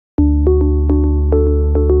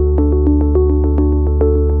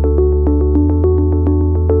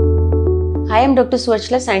I am Dr.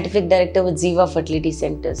 Suvarchala, Scientific Director with ZIVA Fertility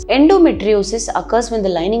Centers. Endometriosis occurs when the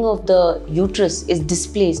lining of the uterus is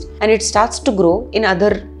displaced and it starts to grow in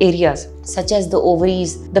other areas such as the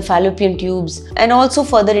ovaries, the fallopian tubes, and also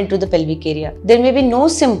further into the pelvic area. There may be no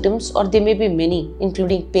symptoms or there may be many,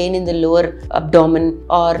 including pain in the lower abdomen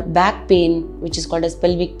or back pain, which is called as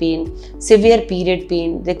pelvic pain, severe period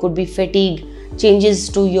pain. There could be fatigue, changes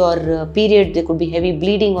to your period, there could be heavy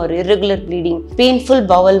bleeding or irregular bleeding, painful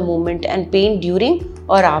bowel movement, and pain during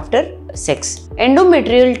or after sex.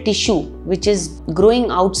 Endometrial tissue, which is growing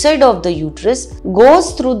outside of the uterus,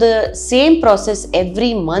 goes through the same process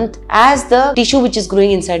every month as the tissue which is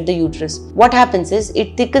growing inside the uterus. What happens is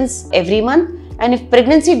it thickens every month, and if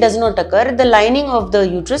pregnancy does not occur, the lining of the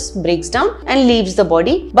uterus breaks down and leaves the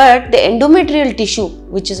body. But the endometrial tissue,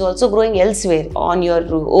 which is also growing elsewhere on your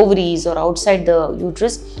ovaries or outside the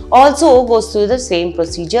uterus, also goes through the same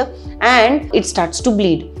procedure and it starts to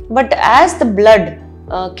bleed. But as the blood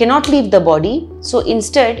cannot leave the body, so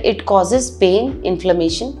instead it causes pain,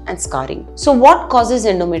 inflammation and scarring. So what causes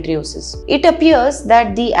endometriosis? It appears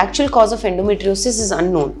that the actual cause of endometriosis is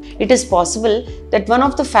unknown. It is possible that one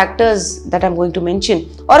of the factors that I'm going to mention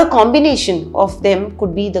or a combination of them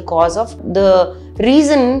could be the cause of the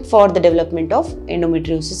reason for the development of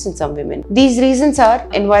endometriosis in some women. These reasons are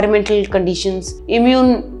environmental conditions,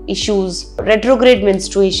 immune issues, retrograde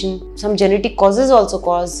menstruation. Some genetic causes also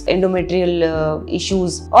cause endometrial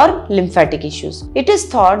issues or lymphatic issues. It is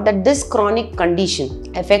thought that this chronic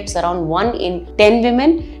condition affects around 1 in 10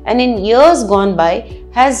 women, and in years gone by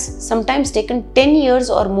has sometimes taken 10 years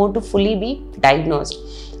or more to fully be diagnosed.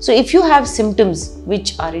 So if you have symptoms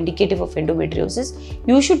which are indicative of endometriosis,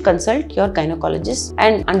 you should consult your gynecologist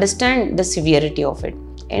and understand the severity of it.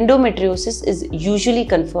 Endometriosis is usually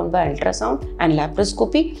confirmed by ultrasound and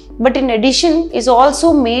laparoscopy, but in addition is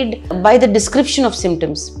also made by the description of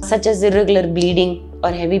symptoms such as irregular bleeding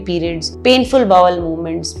or heavy periods, painful bowel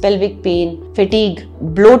movements, pelvic pain, fatigue,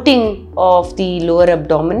 bloating of the lower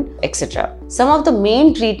abdomen, etc. Some of the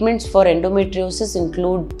main treatments for endometriosis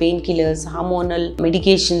include painkillers, hormonal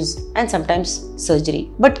medications, and sometimes surgery.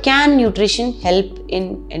 But can nutrition help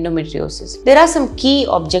in endometriosis? There are some key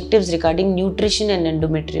objectives regarding nutrition and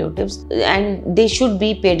endometriosis, and they should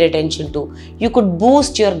be paid attention to. You could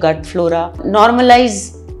boost your gut flora,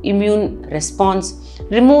 normalize immune response,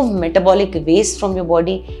 remove metabolic waste from your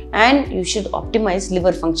body, and you should optimize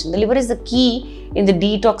liver function. The liver is the key in the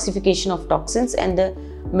detoxification of toxins and the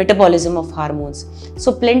metabolism of hormones.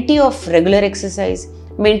 So plenty of regular exercise,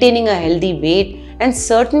 maintaining a healthy weight, and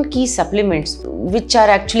certain key supplements which are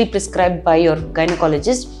actually prescribed by your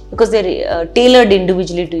gynecologist because they're tailored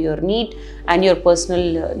individually to your need and your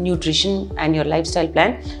personal nutrition and your lifestyle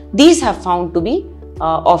plan. These have found to be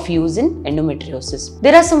of use in endometriosis.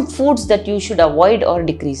 There are some foods that you should avoid or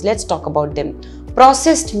decrease. Let's talk about them.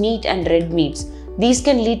 Processed meat and red meats. These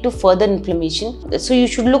can lead to further inflammation. So you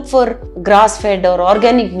should look for grass-fed or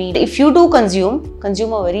organic meat. If you do consume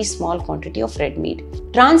a very small quantity of red meat.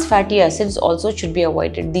 Trans fatty acids also should be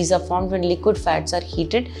avoided. These are formed when liquid fats are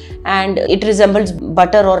heated and it resembles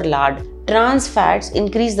butter or lard. Trans fats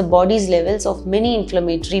increase the body's levels of many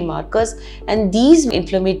inflammatory markers, and these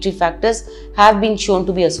inflammatory factors have been shown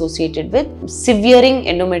to be associated with severing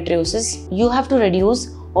endometriosis. You have to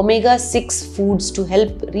reduce omega-6 foods to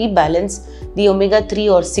help rebalance the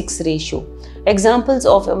omega-3 or 6 ratio. Examples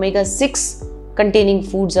of omega-6 containing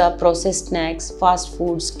foods are processed snacks, fast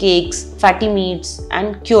foods, cakes, fatty meats,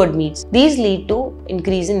 and cured meats. These lead to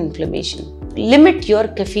increase in inflammation. Limit your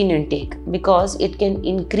caffeine intake because it can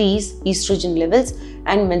increase estrogen levels,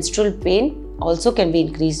 and menstrual pain also can be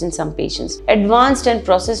increased in some patients. Advanced and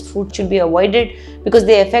processed food should be avoided because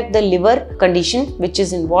they affect the liver condition which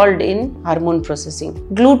is involved in hormone processing.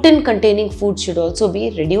 Gluten containing foods should also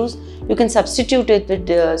be reduced. You can substitute it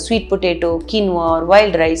with sweet potato, quinoa or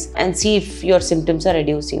wild rice and see if your symptoms are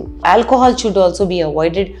reducing. Alcohol should also be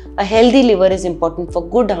avoided. A healthy liver is important for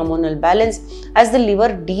good hormonal balance as the liver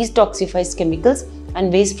detoxifies chemicals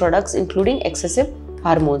and waste products including excessive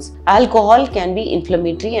hormones. Alcohol can be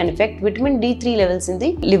inflammatory and affect vitamin D3 levels in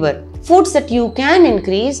the liver. Foods that you can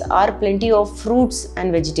increase are plenty of fruits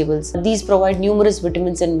and vegetables. These provide numerous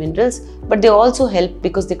vitamins and minerals, but they also help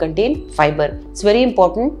because they contain fiber. It's very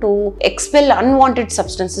important to expel unwanted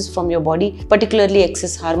substances from your body, particularly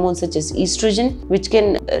excess hormones such as estrogen, which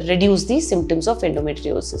can reduce the symptoms of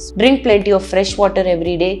endometriosis. Drink plenty of fresh water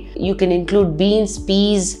every day. You can include beans,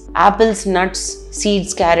 peas, apples, nuts,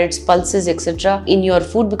 seeds, carrots, pulses, etc. in your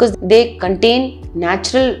food because they contain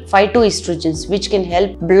natural phytoestrogens which can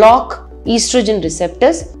help block estrogen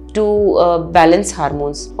receptors to balance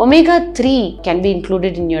hormones. Omega-3 can be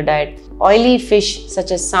included in your diet. Oily fish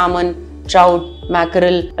such as salmon, trout,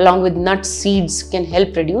 mackerel, along with nuts, seeds can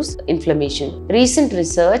help reduce inflammation. Recent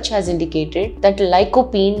research has indicated that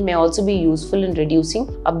lycopene may also be useful in reducing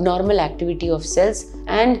abnormal activity of cells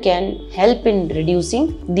and can help in reducing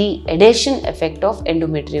the adhesion effect of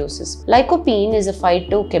endometriosis. Lycopene is a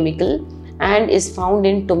phytochemical and is found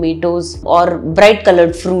in tomatoes or bright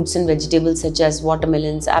colored fruits and vegetables such as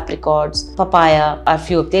watermelons, apricots, papaya are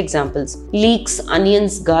few of the examples. Leeks,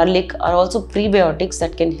 onions, garlic are also prebiotics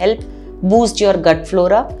that can help boost your gut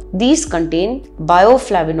flora. These contain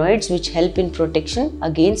bioflavonoids which help in protection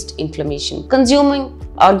against inflammation. Consuming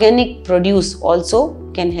organic produce also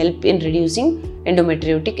can help in reducing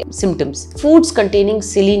endometriotic symptoms. Foods containing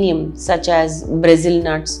selenium such as Brazil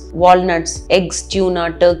nuts, walnuts, eggs,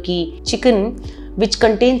 tuna, turkey, chicken which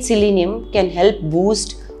contain selenium can help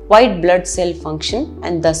boost white blood cell function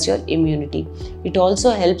and thus your immunity. It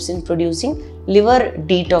also helps in producing liver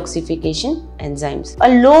detoxification enzymes. A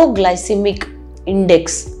low glycemic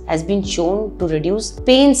index has been shown to reduce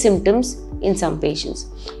pain symptoms in some patients.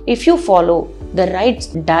 If you follow the right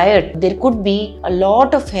diet, there could be a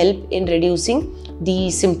lot of help in reducing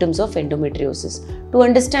the symptoms of endometriosis. To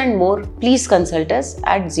understand more, please consult us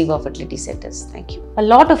at ZIVA Fertility Centers. Thank you. A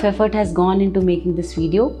lot of effort has gone into making this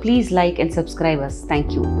video. Please like and subscribe us.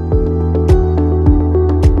 Thank you.